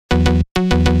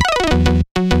What's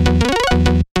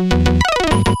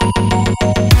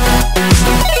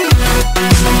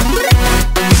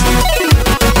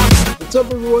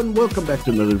up, everyone? Welcome back to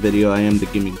another video. I am the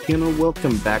Gaming Channel.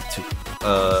 Welcome back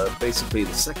to basically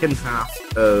the second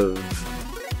half of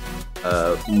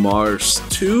Mars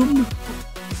Tomb.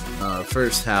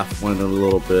 First half went a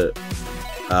little bit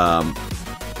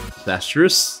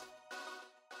disastrous.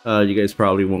 You guys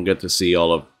probably won't get to see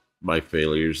all of my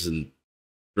failures and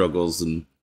struggles and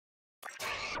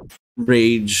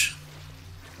rage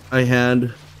I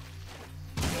had.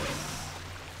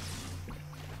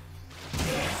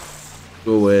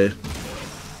 Go away.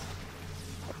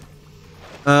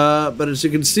 But as you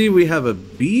can see, we have a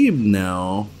beam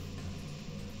now.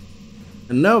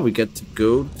 And now we get to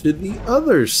go to the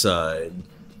other side.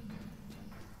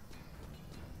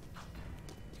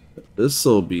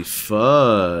 This'll be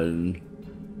fun.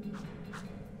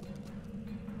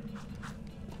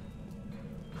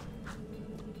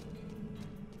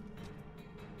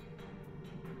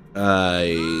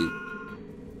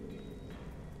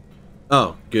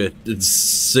 Oh, good. It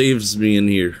saves me in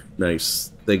here.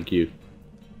 Nice. Thank you.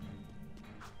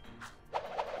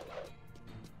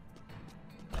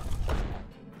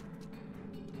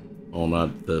 Oh,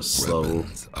 not this level.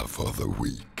 Weapons are for the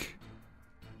weak.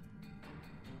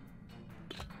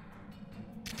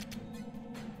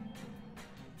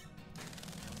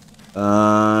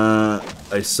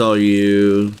 I saw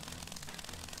you.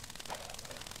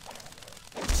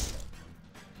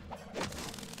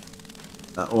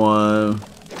 That one.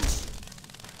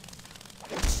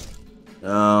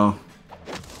 Oh.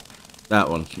 That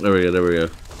one. There we go, there we go.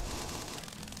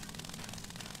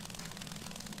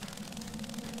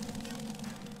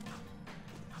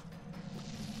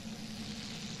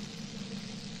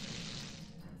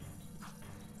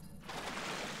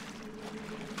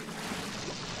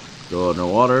 Go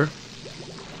underwater.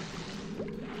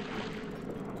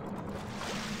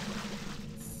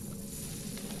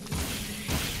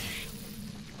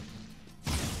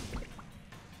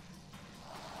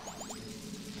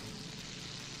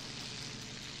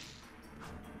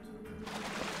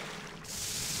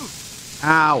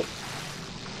 Ow!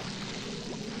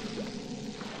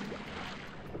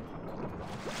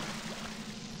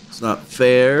 It's not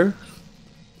fair.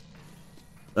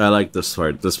 I like this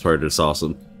part. This part is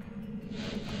awesome.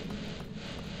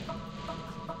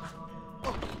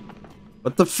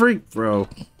 What the freak, bro?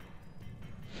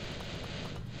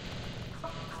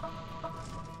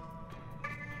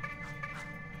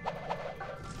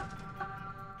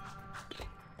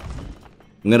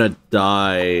 I'm gonna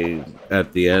die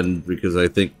at the end because I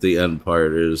think the end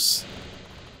part is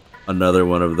another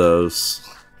one of those.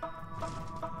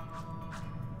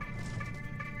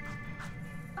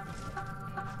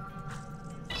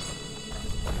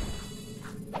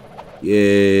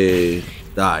 Yay!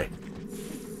 Die.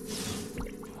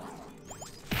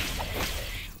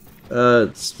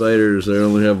 Spiders, I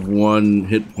only have one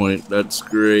hit point. That's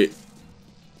great.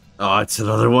 Oh, it's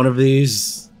another one of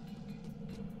these.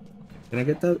 Can I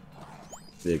get that?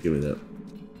 Yeah, give me that.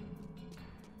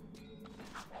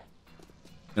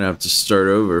 Gonna have to start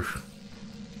over.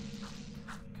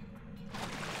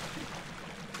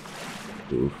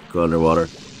 Ooh, go underwater.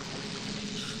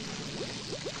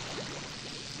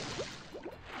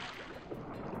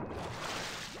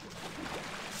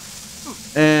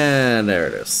 And there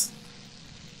it is.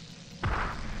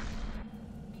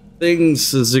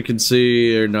 Things, as you can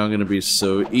see, are not going to be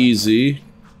so easy.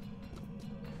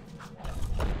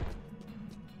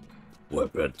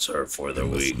 Weapons are for the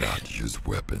weak. You must not use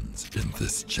weapons in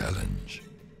this challenge.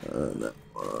 That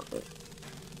one.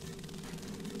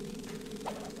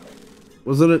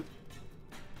 Wasn't it?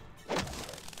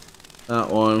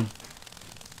 That one.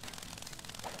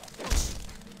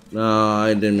 No,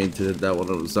 I didn't mean to hit that one.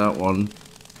 It was that one.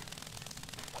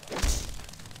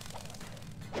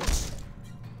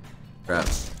 Crap.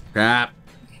 Crap.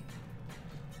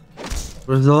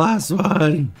 Where's the last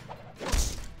one?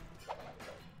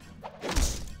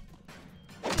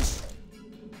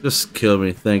 Just kill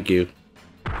me, thank you.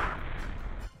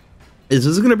 Is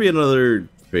this gonna be another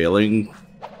failing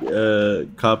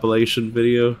compilation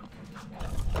video?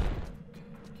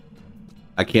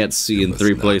 I can't see in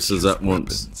 3 places at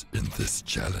once. In this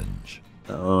challenge.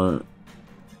 I don't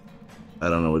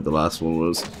know what the last one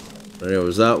was. There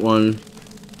was that one.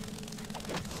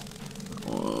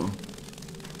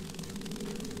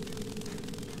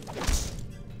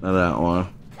 Not that one.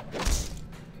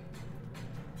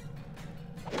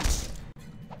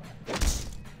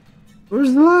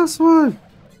 Where's the last one?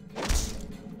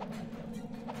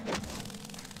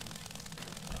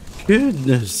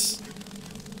 Goodness.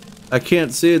 I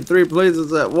can't see in 3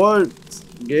 places at once.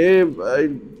 Game, I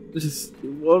just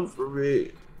do one for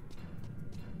me.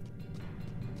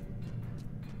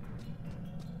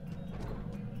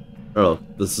 Oh,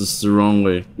 this is the wrong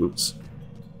way. Oops.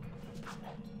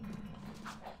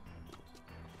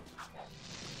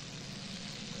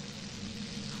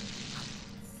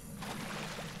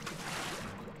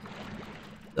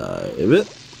 Dive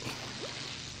it.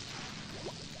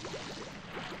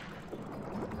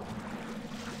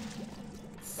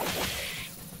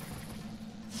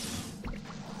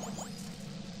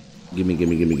 Gimme,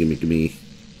 gimme, gimme, gimme, gimme.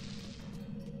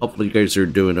 Hopefully you guys are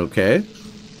doing okay.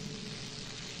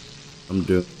 I'm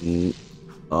doing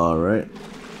alright.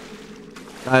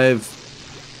 Dive.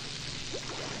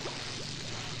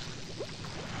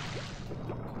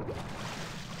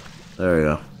 There we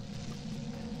go.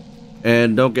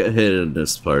 And don't get hit in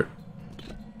this part.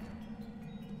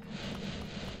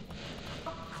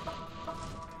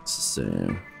 It's the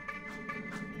same.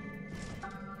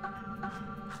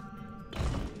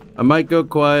 I might go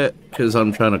quiet because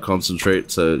I'm trying to concentrate,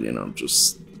 so, you know,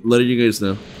 just letting you guys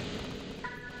know.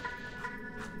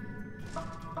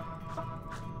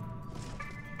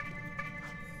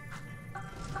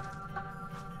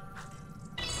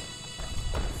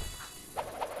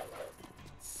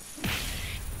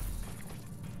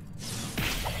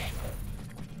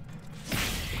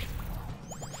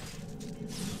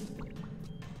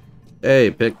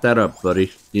 Hey, pick that up,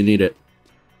 buddy. You need it.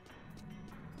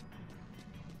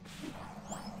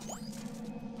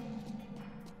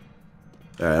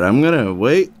 Alright, I'm gonna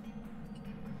wait.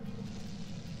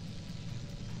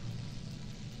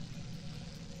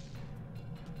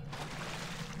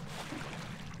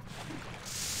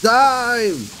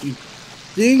 Dive! You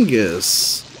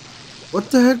dingus!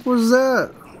 What the heck was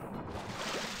that?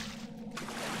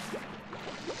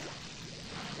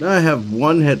 Now I have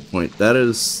 1 hit point. That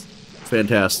is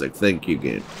fantastic. Thank you,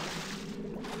 game.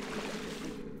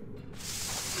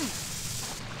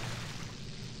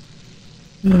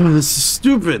 Oh, this is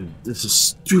stupid. This is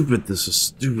stupid. This is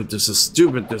stupid. This is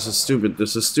stupid. This is stupid.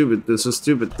 This is stupid. This is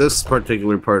stupid. This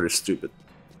particular part is stupid.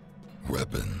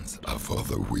 Weapons are for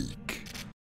the weak.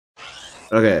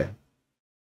 Okay.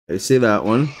 I see that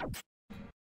one.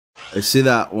 I see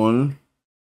that one.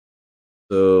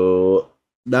 So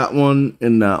that one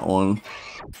and that one.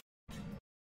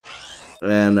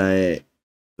 And I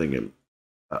think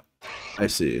I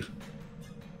see.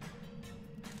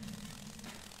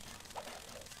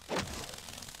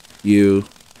 You.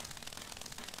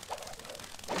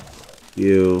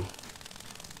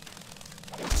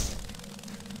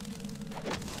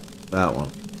 That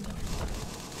one.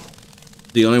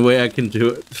 The only way I can do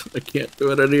it. I can't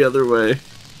do it any other way.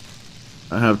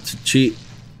 I have to cheat.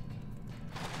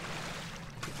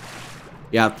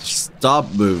 You have to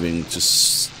stop moving,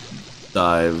 just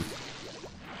dive.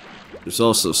 It's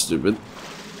also stupid.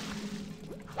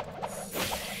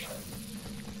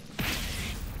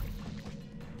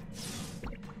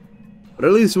 But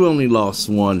at least we only lost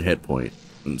 1 hit point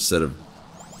instead of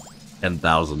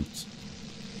 10,000.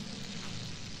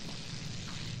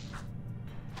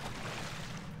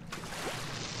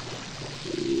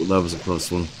 That was a close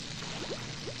one.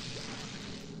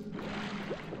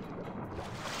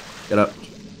 Get up.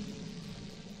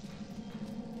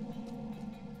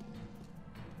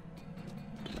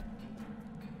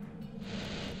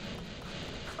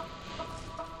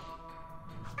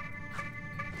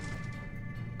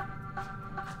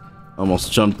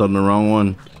 Almost jumped on the wrong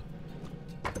one.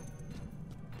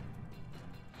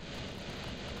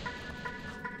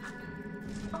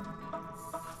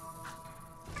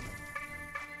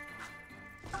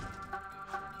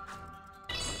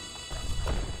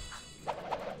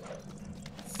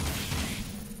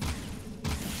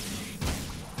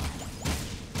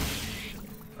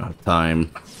 Time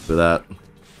for that.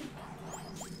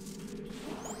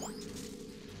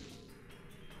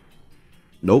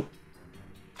 Nope.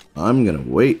 I'm gonna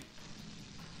wait.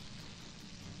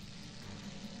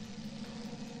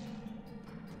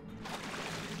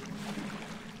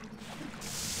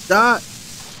 That.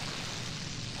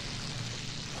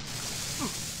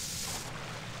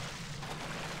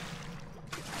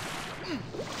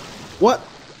 What?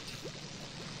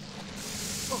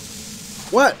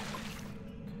 What?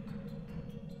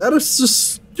 That is the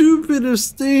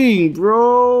stupidest thing,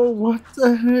 bro. What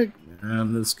the heck?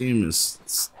 Man, this game is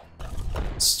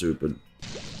stupid.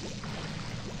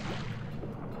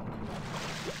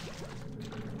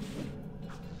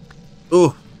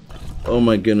 Oh. Oh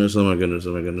my goodness, oh my goodness,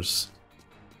 oh my goodness.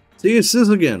 See, it's this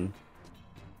again.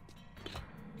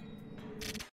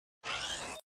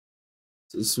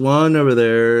 This one over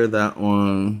there, that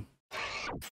one.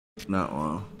 Not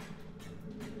one.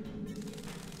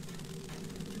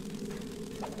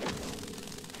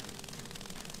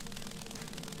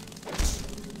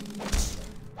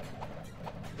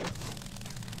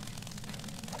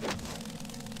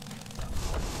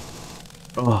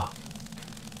 Oh.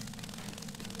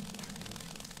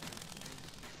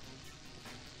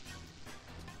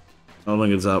 I don't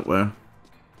think it's that way.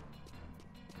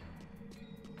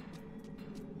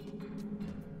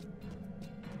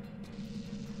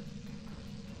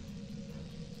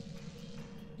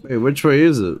 Wait, which way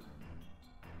is it?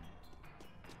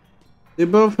 They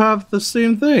both have the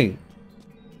same thing.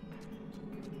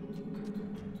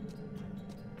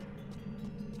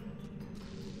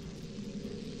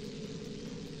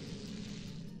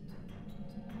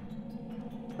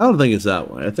 I don't think it's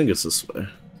that way. I think it's this way.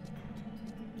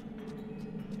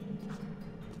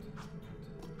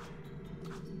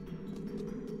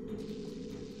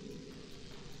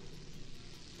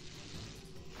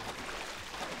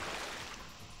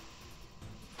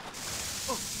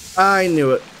 I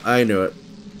knew it. I knew it.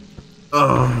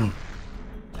 Oh.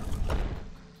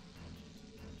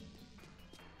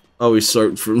 Oh, we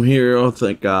start from here. Oh,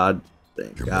 thank God.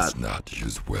 Thank You God. must not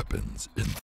use weapons in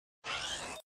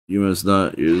You must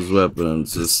not use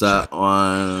weapons. It's that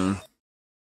one,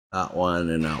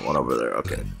 and that one over there.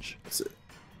 Okay. Fringe. That's it.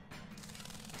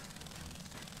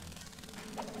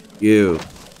 You.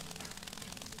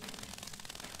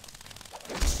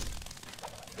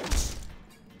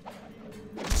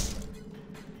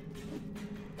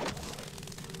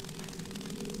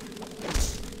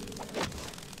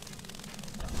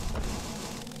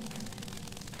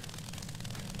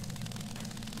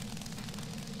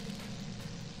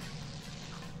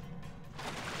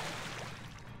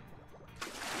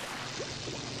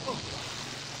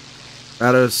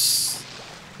 That is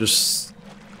just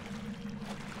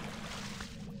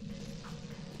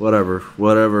whatever.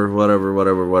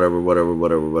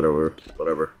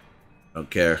 Don't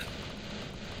care.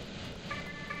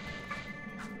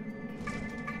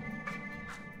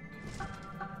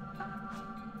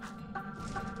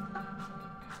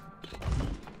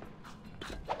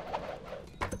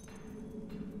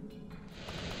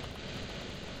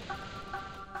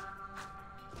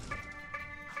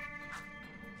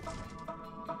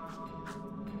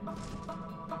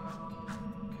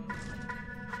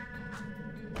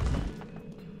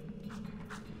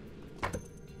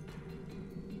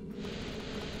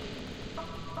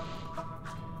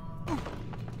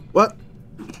 What?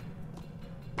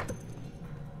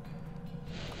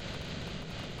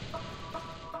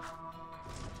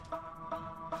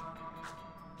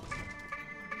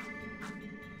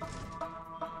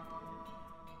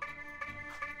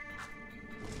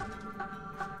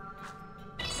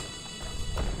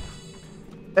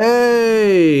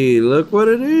 Hey, look what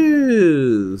it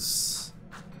is.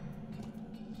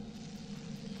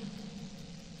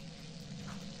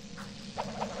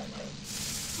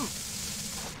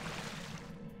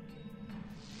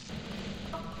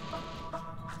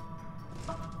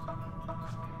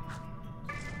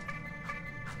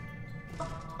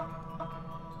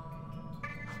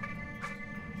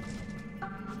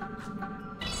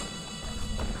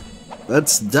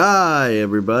 Let's die,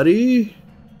 everybody.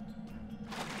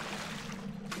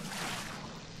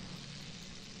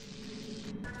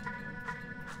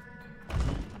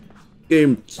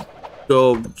 Game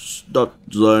still not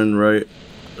designed right.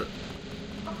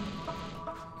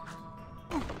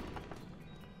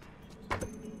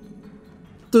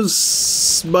 The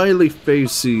smiley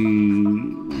facey.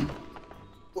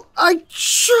 I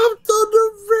jumped on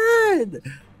the red.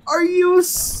 Are you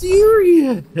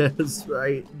serious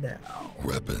right now?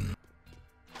 weapon.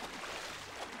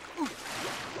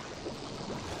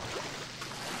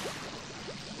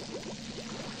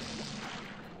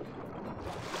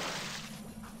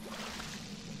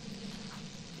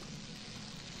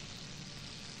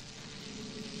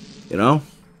 You know,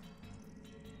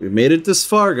 we made it this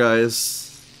far, guys.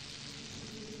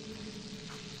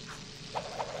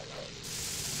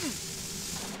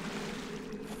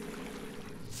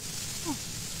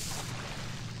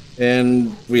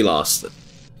 And we lost it.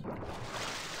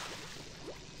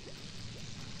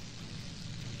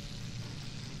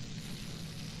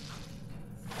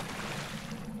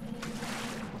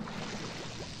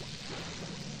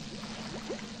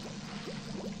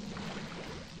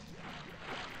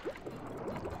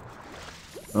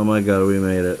 Oh my god, we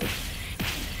made it.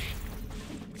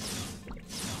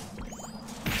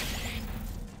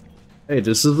 Hey,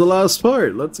 this is the last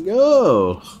part. Let's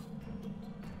go.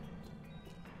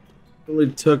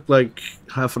 Only took like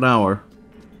half an hour.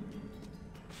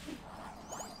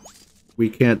 We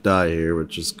can't die here,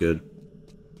 which is good.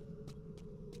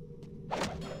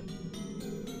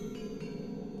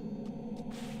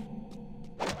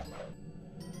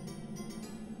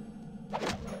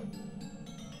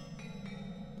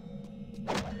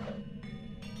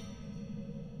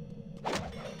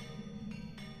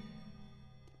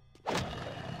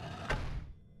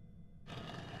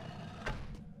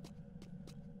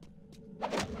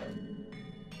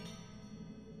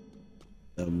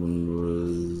 That one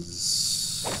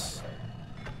was...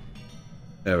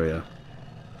 There we go.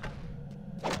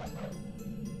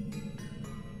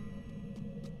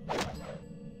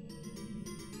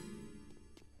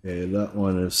 Okay, that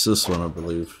one is this one, I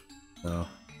believe. No.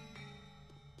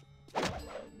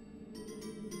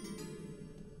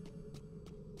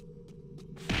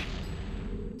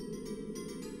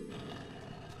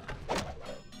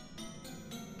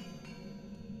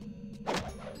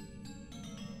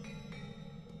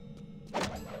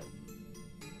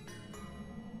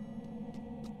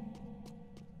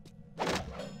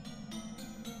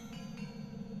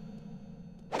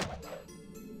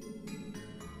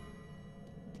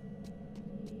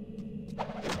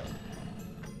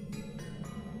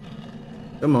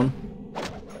 Come on.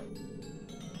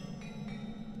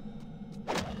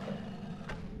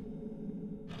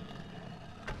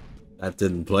 That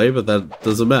didn't play, but that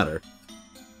doesn't matter.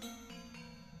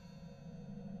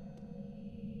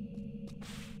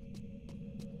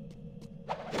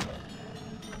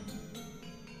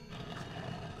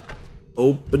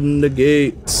 Open the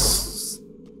gates.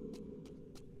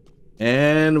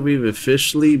 And we've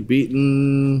officially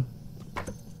beaten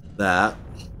that.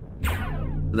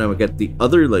 Now we get the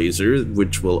other laser,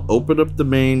 which will open up the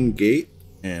main gate,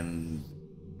 and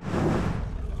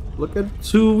look at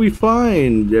who we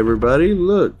find, everybody.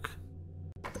 Look.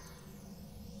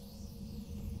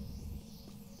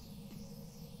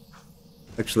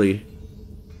 Actually,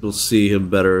 we'll see him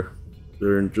better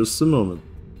there in just a moment.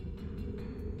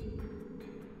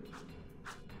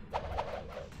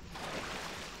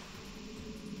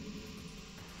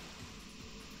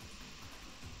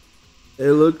 Hey,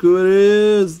 look who it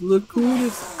is! Look who it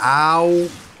is! Ow!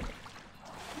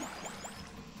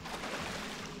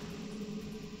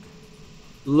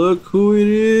 Look who it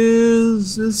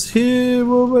is! It's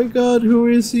him! Oh my god, who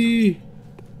is he?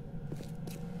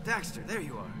 Daxter, there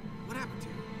you are. What happened to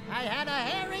you? I had a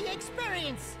hairy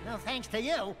experience. No thanks to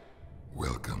you.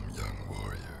 Welcome, young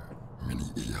warrior. Many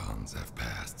eons have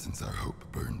passed since our hope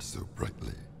burned so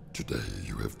brightly. Today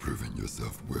you have proven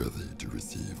yourself worthy to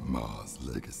receive Mars'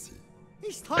 legacy.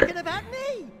 He's talking about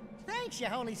me. Thanks, your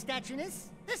holy statueness.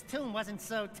 This tomb wasn't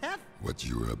so tough. What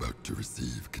you are about to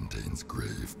receive contains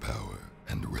grave power,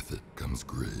 and with it comes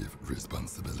grave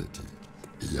responsibility.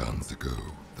 Eons ago,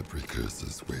 the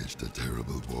Precursors waged a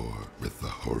terrible war with the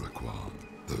Horoquan,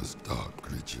 those dark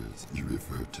creatures you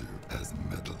refer to as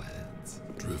Metalheads.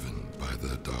 Driven by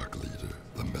their dark leader,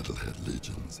 the Metalhead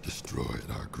Legions destroyed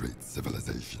our great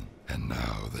civilization, and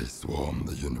now they swarm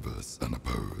the universe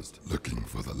unopposed, looking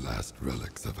for the last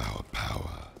relics of our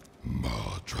power.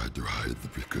 Ma tried to hide the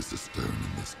Precursor Stone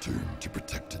in this tomb to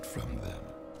protect it from them.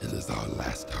 It is our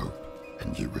last hope,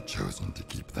 and you were chosen to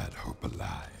keep that hope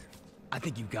alive. I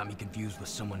think you got me confused with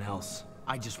someone else.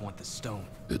 I just want the stone.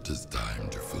 It is time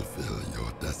to fulfill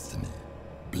your destiny.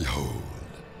 Behold.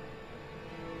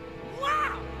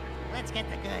 Wow! Let's get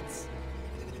the goods.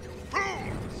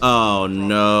 Oh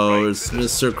no, it's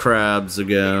Mr. Krabs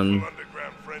again.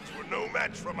 Underground friends were no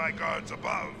match for my guards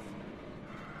above.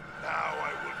 Now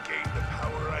I will gain the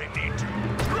power I need to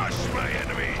crush my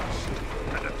enemies.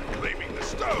 And after claiming the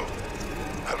stone,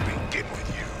 I'll begin with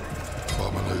you.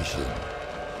 Abomination.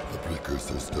 The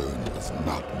Precursor Stone was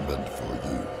not meant for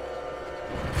you.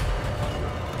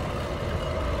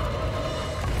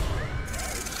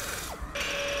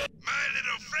 My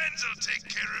little friends will take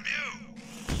care of you.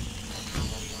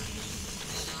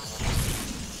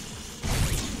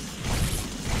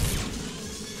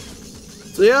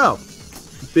 So yeah,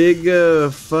 big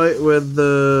fight with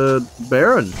the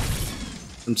Baron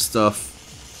and stuff.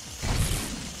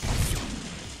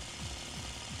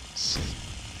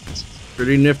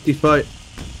 Pretty nifty fight.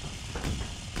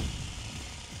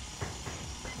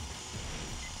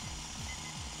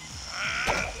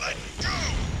 Let go.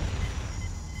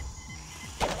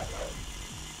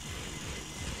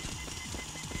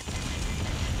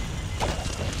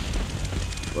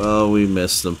 Well, we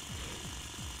missed him.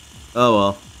 Oh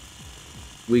well.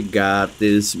 We got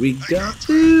this. We got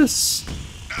this.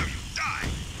 Now you die.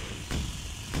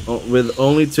 Oh, with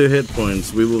only 2 hit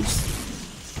points, we will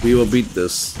beat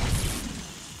this.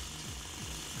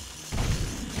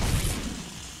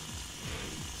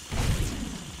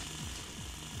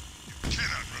 You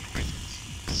cannot run away from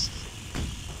these.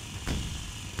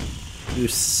 You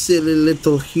silly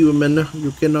little human,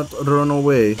 you cannot run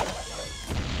away.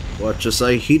 Watch as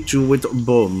I hit you with a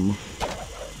bomb.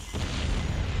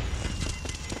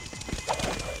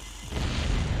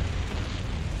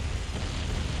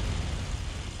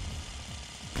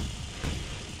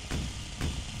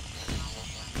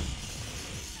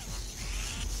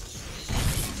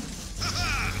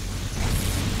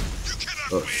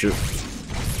 Oh shoot.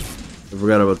 I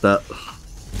forgot about that.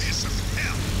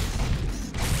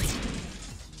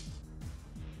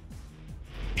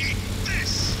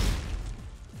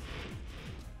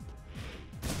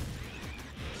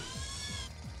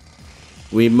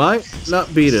 We might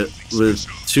not beat it with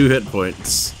 2 hit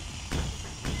points.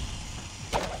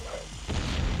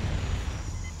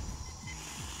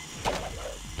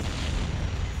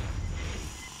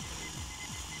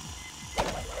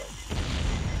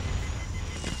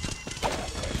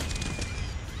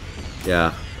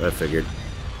 Yeah, I figured.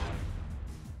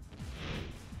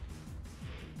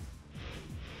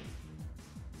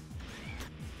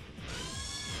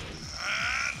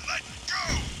 Let go!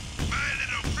 My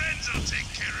little friends will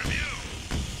take care of you.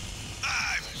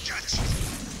 I've got you.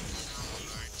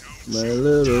 My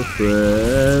little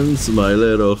friends, my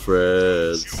little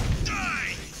friends.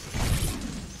 Die!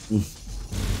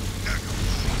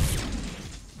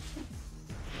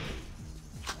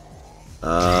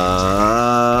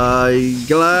 I'm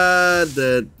glad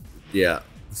that... Yeah,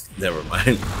 never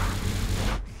mind.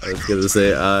 I was gonna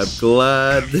say, I'm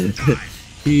glad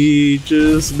he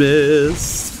just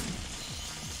missed.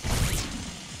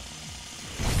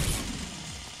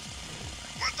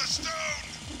 Want the stone?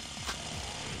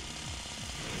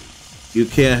 You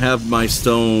can't have my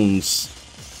stones.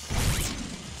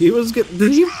 He was getting...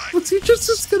 Was he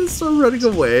just gonna start running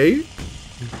away?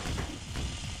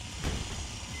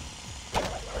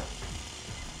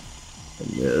 I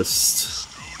missed.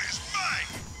 Stone is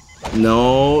mine.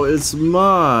 No, it's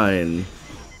mine.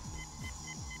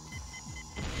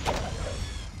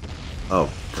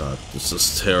 Oh god, this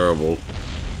is terrible.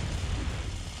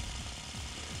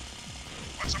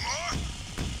 Want some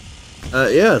more?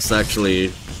 Yes,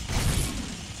 actually.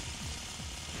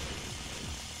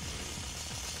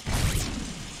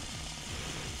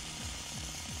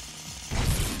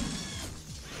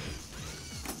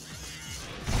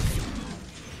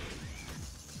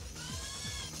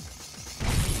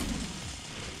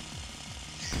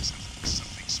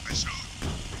 Something special.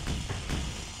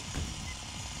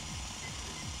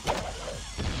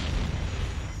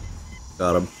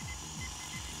 Got him.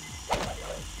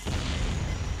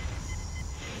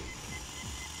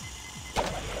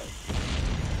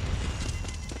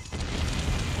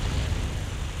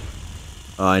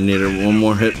 Oh, I needed one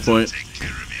more hit point. Take care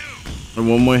of you. And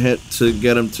one more hit to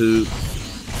get him to...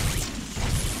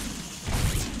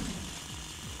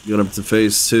 Get him to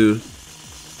phase 2.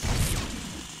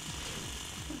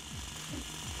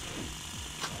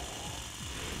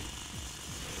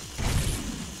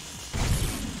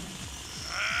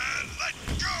 Let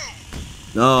go.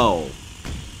 No.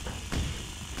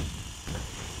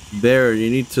 Baron, you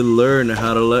need to learn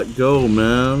how to let go,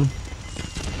 man.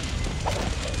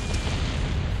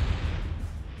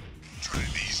 Try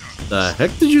these on. The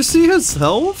heck, did you see his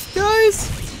health, guys?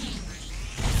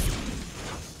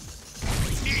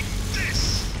 Eat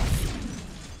this.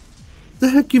 The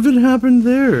heck even happened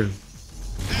there?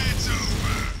 It's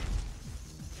over.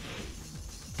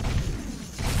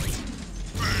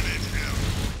 Burn in hell.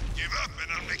 Give up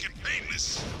and I'll make it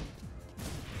painless.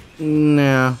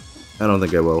 Nah, I don't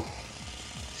think I will.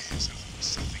 Here's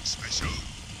something special.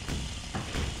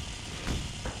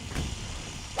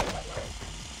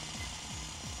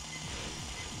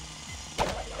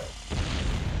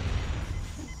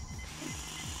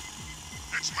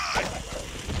 It's mine.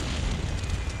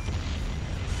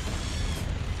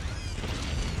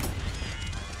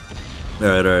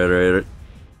 Alright.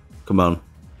 Come on.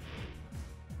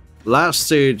 Last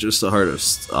stage is the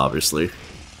hardest, obviously.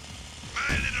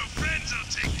 My little friends will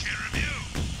take care of you.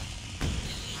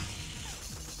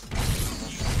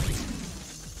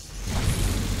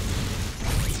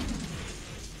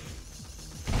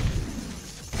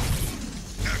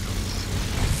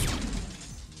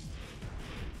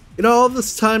 You know, all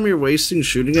this time you're wasting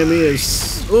shooting at me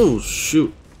is... Oh,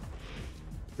 shoot.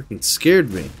 Freaking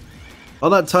scared me. All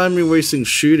that time you're wasting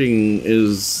shooting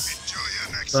is Enjoy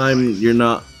your next time life. you're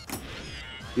not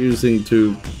using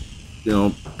to, you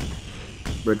know,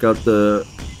 break out the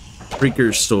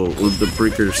Preaker Stone with the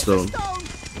Preaker Stone.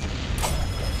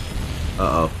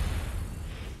 Uh-oh.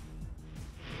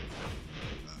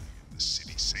 The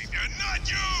city savior, not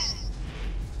you.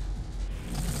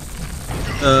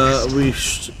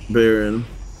 Baron.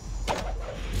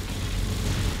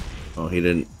 Oh, he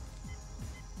didn't.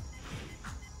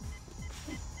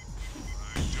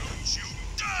 Why don't you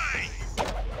die?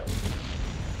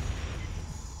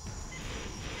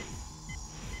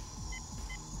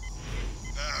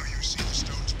 Now you see the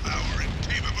stone's power in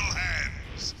capable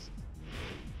hands.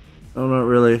 Oh, not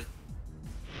really.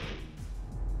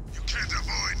 You can't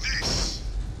avoid this.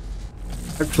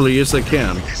 Actually, yes, I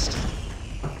can. History.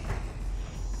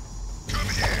 Come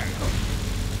here.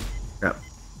 Crap.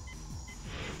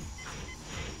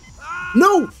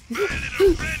 No! My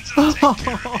little friends will take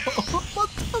care of you.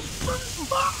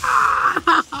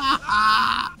 My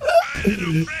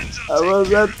little friends I will was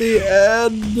take care at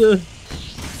of the you. end.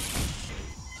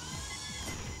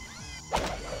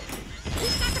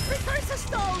 He's got the precursor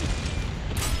stone!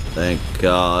 Thank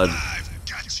God. I've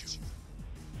got you.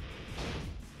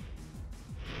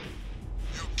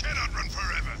 You cannot run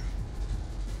forever.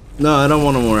 No, I don't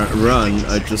want to run.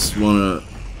 I just want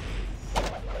to.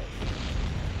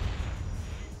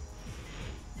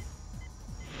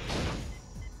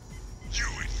 You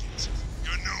idiot.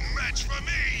 You're no match for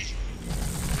me.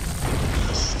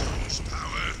 The stone's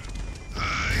power. I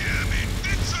am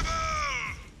invincible.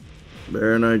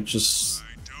 Baron, I just. Why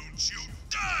don't you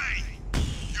die?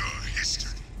 Your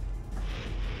history.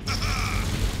 Aha!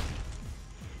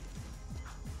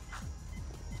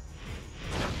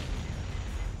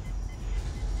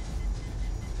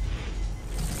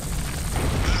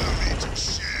 Allow me to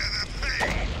share the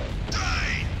pain.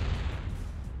 Die!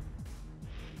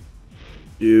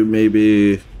 You maybe.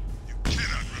 You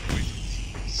cannot run away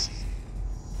from these.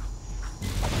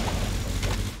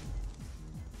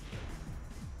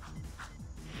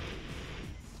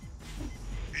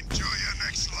 Enjoy your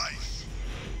next life.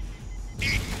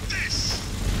 Eat this.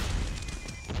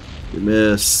 You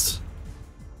missed.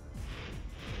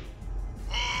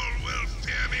 All will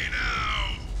fear me now.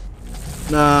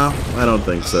 Nah, I don't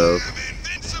think so. I am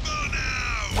invincible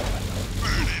now.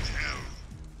 Burn in hell.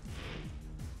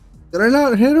 Did I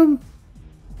not hit him?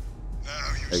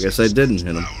 Now you I guess see I didn't stone's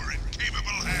hit him. Power in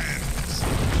capable hands.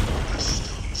 The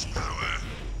stone's power.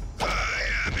 I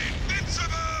am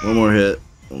invincible. One more hit.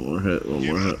 One more hit. One Give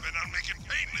more hit. up and I'll make it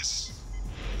painless.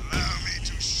 Allow me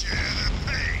to share the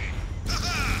pain.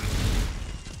 Aha!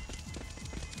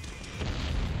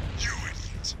 You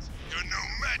idiot. You're no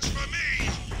match for me.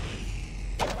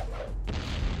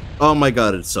 Oh my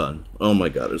God, it's done. Oh my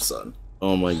God, it's done.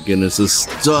 Oh my goodness, it's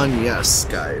done. Yes,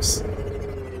 guys.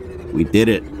 We did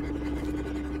it.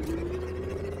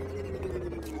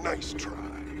 Nice try,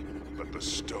 but the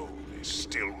stone is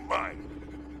still mine.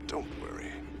 Don't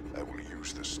worry. I will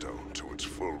use the stone to its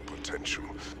full potential.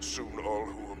 Soon all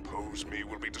who oppose me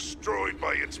will be destroyed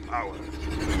by its power.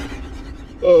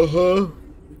 Uh-huh.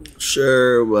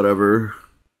 Sure, whatever.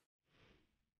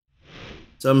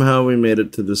 Somehow we made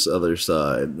it to this other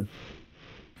side.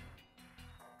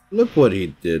 Look what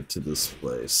he did to this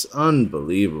place.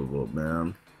 Unbelievable,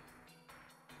 man.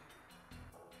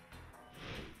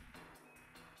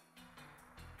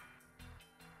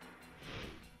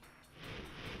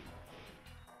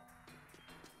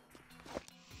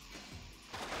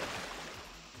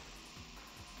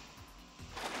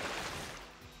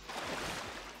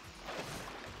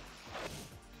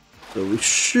 So we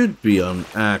should be on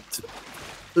Act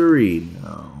 3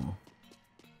 now.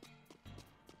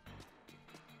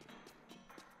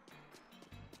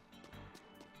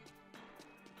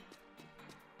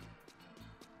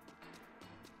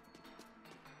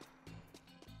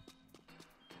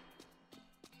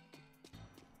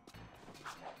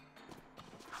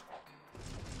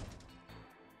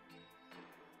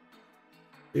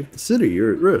 Save the city,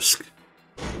 you're at risk.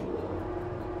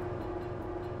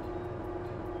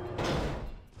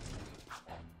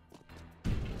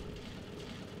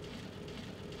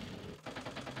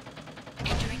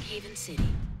 Entering Haven City.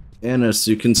 And as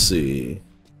you can see,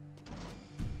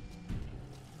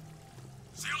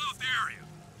 Seal off the area.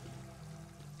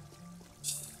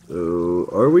 so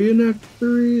are we in Act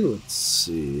 3? Let's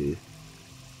see.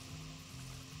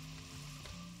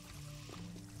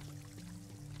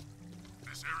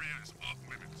 This area is off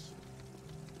limits.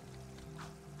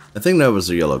 I think that was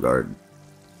a yellow guard.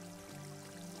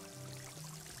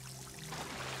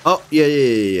 Oh,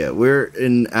 yeah. We're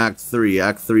in Act 3.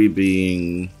 Act 3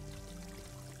 being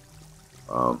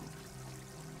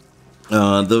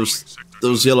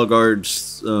those yellow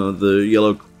guards, the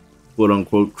yellow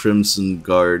quote-unquote crimson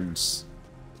guards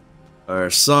are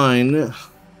a sign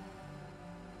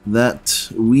that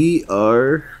we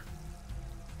are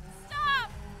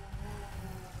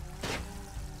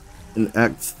in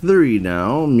Act 3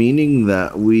 now, meaning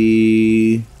that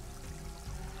we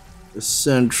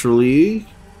essentially Be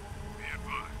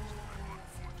advised, I'm on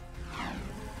foot.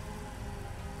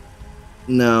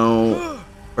 now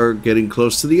are getting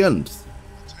close to the end.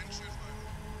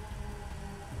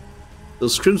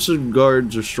 Those Crimson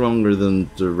Guards are stronger than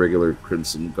the regular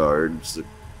Crimson Guards,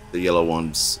 the yellow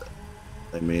ones,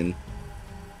 I mean.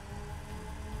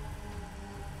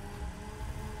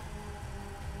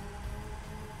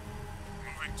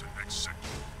 Moving to next sector.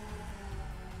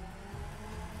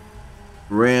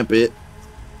 Ramp it.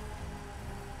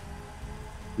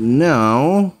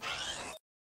 Now,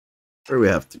 where do we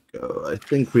have to go? I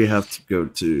think we have to go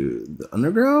to the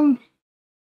underground?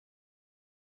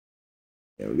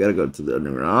 Yeah, we gotta go to the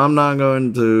underground. I'm not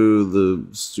going to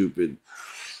the stupid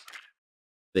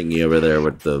thingy over there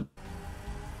with the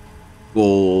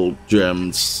gold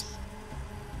gems.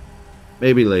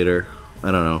 Maybe later.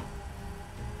 I don't know.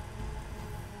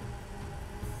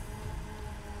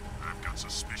 I've got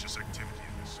suspicious activity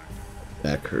in this sector.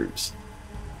 Back hurts.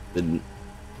 Been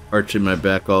arching my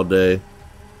back all day.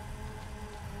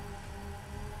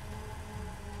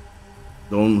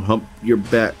 Don't hump your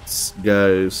backs,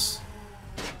 guys.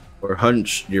 Or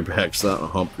hunch your backs, not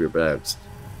hump your backs.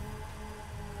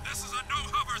 This is a no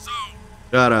hover zone.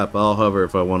 Shut up, I'll hover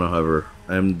if I want to hover.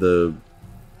 I'm the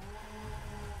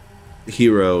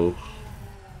hero.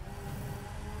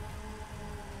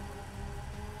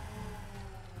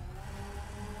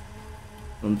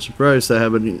 I'm surprised I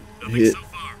haven't hit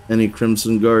any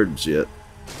Crimson Guards yet.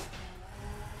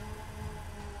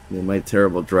 I mean, my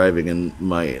terrible driving and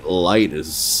my light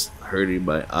is hurting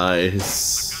my eyes.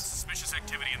 Suspicious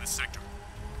activity in this sector.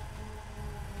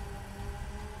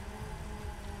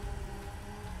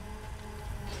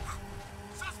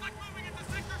 Suspect moving into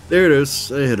sector. There it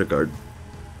is. I hit a guard.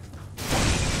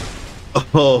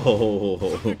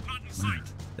 Oh,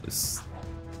 yes.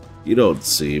 You don't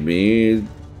see me.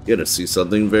 You're gonna see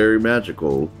something very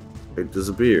magical. It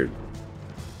disappeared.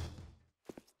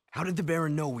 How did the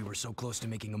Baron know we were so close to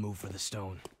making a move for the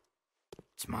stone?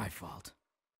 It's my fault.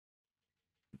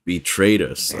 Betrayed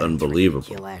us. Baron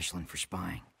Unbelievable. Kill Ashlyn for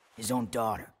spying. His own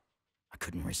daughter. I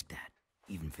couldn't risk that,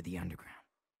 even for the underground.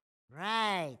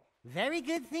 Right. Very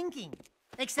good thinking.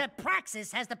 Except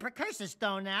Praxis has the Precursor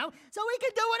Stone now, so he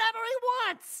can do whatever he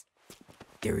wants.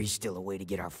 There is still a way to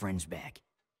get our friends back.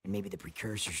 And maybe the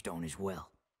Precursor Stone as well.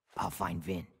 I'll find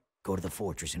Vin. Go to the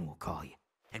fortress and we'll call you.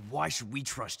 And why should we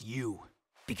trust you?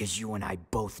 Because you and I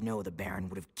both know the Baron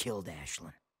would have killed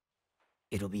Ashlyn.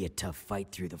 It'll be a tough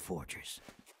fight through the fortress.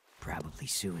 Probably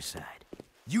suicide.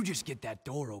 You just get that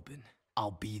door open.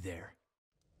 I'll be there.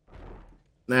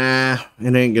 Nah,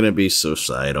 it ain't gonna be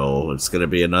suicidal. It's gonna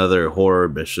be another horror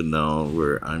mission though,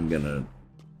 where I'm gonna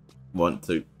want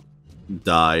to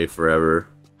die forever.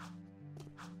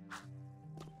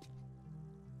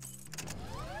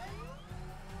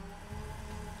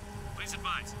 Please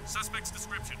advise. Suspect's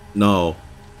description. No.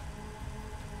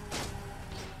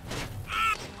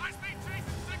 High-speed chase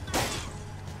in sector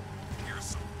 4. Here's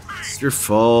some pain. It's your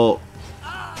fault.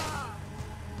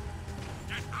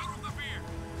 Get out of the veer.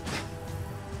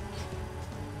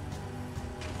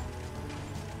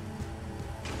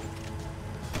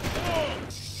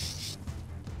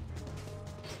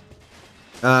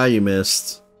 Ah, you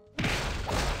missed.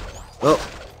 Well,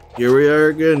 here we are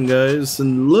again, guys,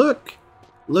 and look!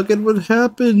 Look at what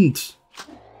happened!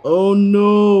 Oh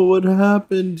no, what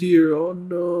happened here? Oh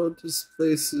no, this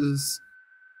place is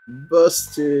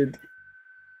busted.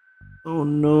 Oh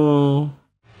no.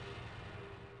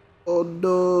 Oh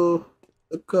no,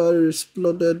 the car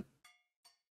exploded.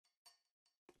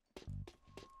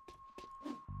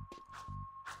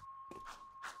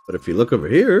 But if you look over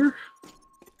here,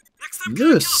 Next time,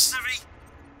 this. If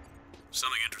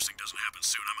something interesting doesn't happen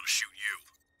soon, I'm gonna shoot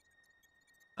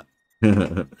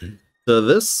you. So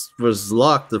this was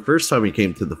locked the first time we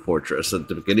came to the fortress at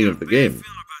the beginning of the How you game. feeling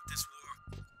about this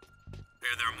war?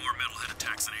 Hear there are more metalhead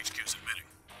attacks than HQ's admitting.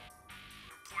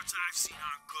 Reports I've seen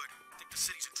aren't good. I think the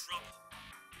city's in trouble.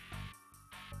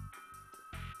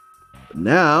 But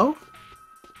now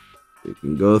we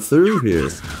can go through here.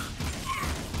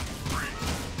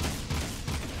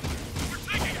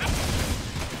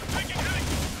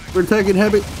 We're taking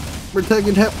heavy. We're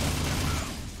taking heavy.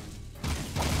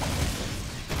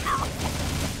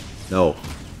 No.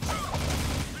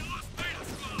 We lost Beta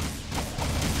Squad.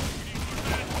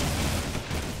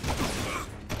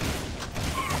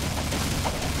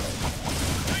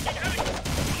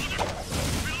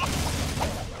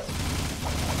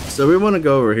 So we want to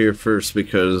go over here first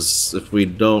because if we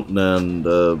don't, then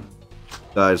the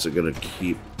guys are gonna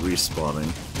keep respawning.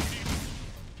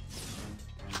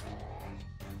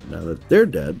 Now that they're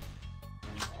dead,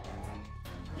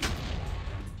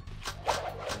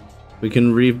 we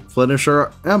can replenish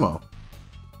our ammo.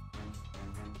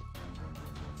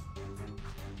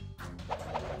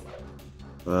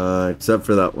 Except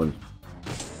for that one.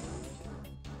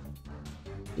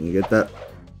 Can you get that?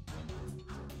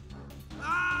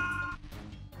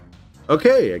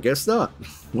 Okay, I guess not.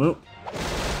 Well,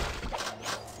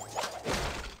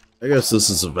 I guess this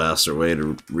is a faster way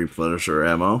to replenish our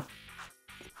ammo.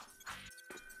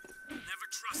 Never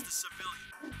trust a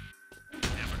civilian.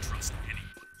 Never trust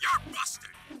anyone. You're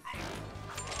busted.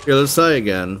 Here, let's try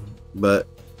again, but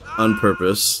on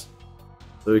purpose,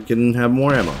 so we can have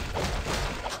more ammo.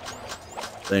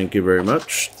 Thank you very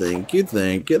much. Thank you,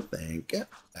 thank you, thank you,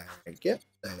 thank you,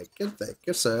 thank you, thank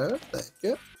you, sir. Thank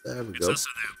you. There we It's go. us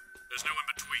and them. There's no in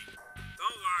between.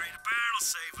 Don't worry, the Baron will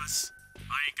save us. I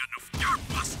ain't got no. You're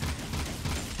busted.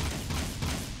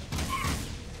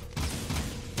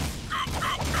 Go,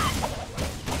 go, go!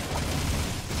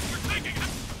 We're taking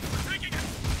it. We're taking it.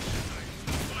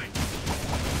 Fight.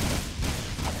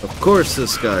 Of course,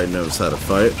 this guy knows how to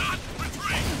fight. Not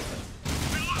retreat.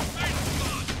 We lost Bane's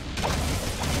blood.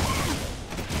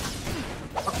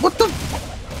 What the?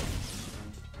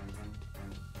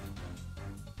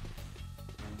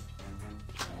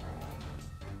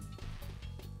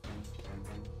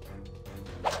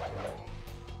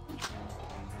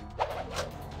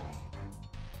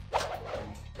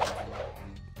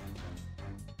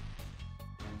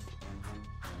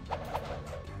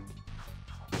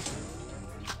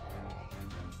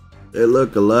 They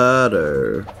look a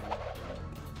ladder.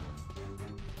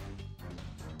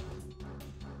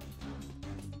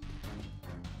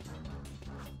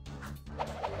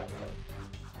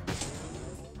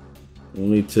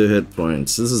 Only 2 hit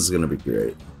points. This is gonna be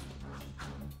great.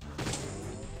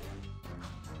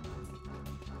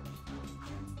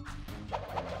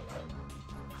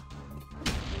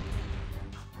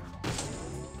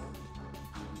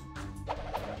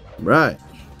 Right.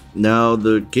 Now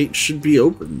the gate should be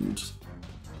opened.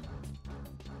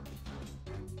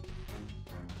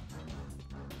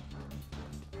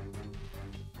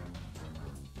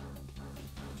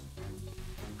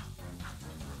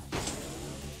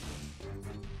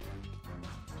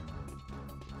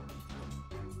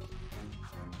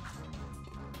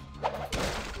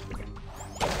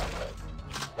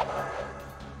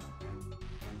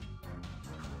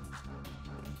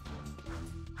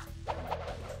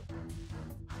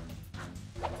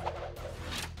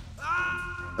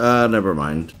 Never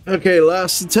mind. Okay,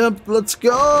 last attempt. Let's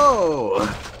go.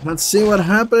 Let's see what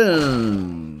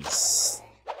happens.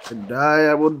 If I die,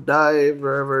 I will die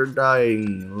forever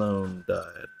dying. Alone,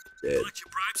 died. Dead. Collect your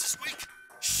bribes this week?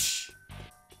 Shh.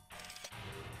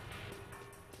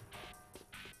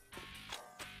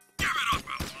 Give it up,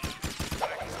 Al.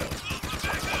 Pull the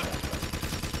bag up.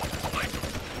 Like 'em.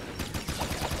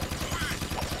 Go ahead.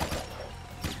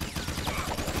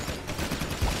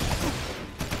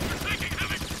 You're taking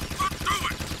heavy. Look through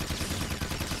it.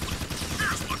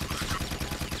 Here's one for the job.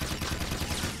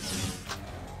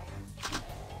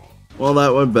 Well,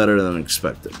 that went better than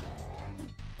expected.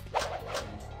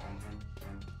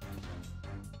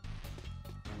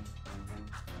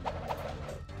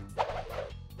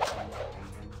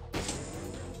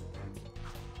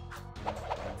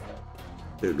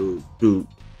 Do do do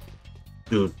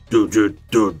do do do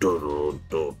do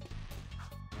do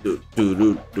do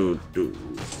do do do.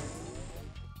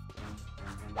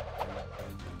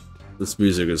 This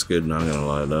music is good, not gonna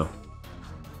lie though.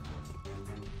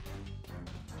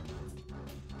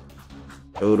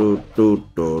 Do do do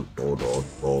do do do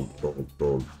do do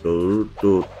do do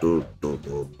do do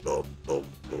do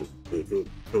do do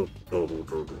do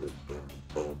do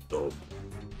do do.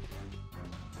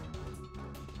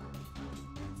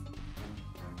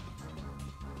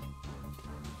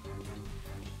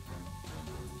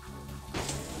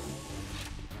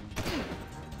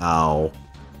 Ow.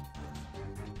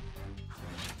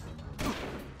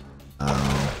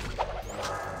 Ow.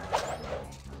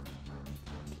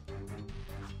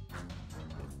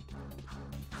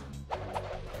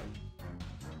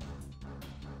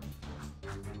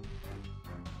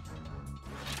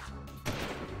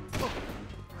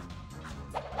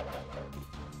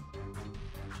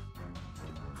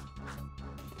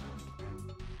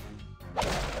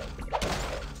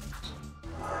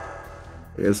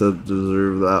 I guess I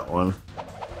deserve that one.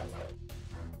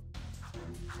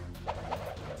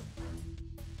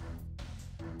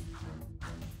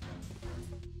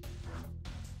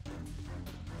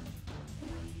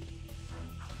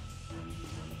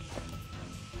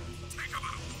 Take 'em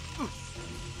out.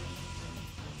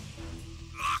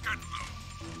 Lock and load.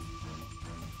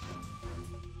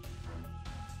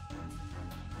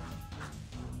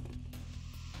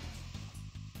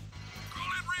 Call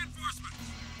in reinforcements.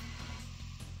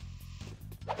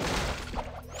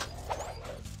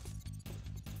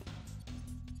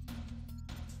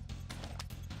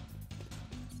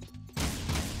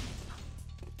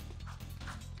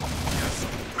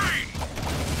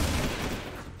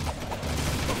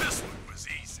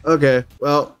 Okay,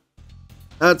 well,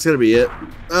 that's gonna be it.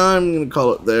 I'm gonna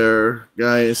call it there,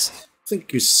 guys.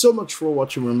 Thank you so much for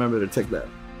watching. Remember to take that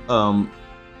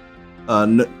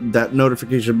that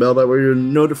notification bell that way you're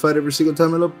notified every single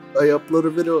time I upload a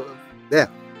video. Yeah,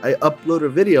 I upload a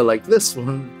video like this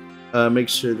one. Make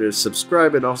sure to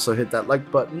subscribe and also hit that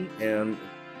like button. And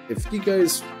if you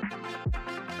guys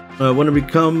want to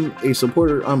become a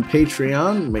supporter on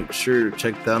Patreon, make sure to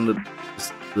check down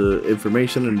the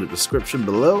information in the description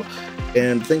below.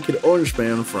 And thank you to Orange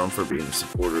Man for being a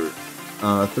supporter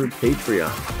through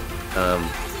Patreon.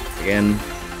 Again,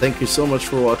 thank you so much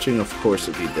for watching, of course,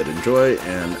 if you did enjoy,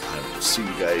 and I will see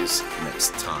you guys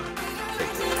next time.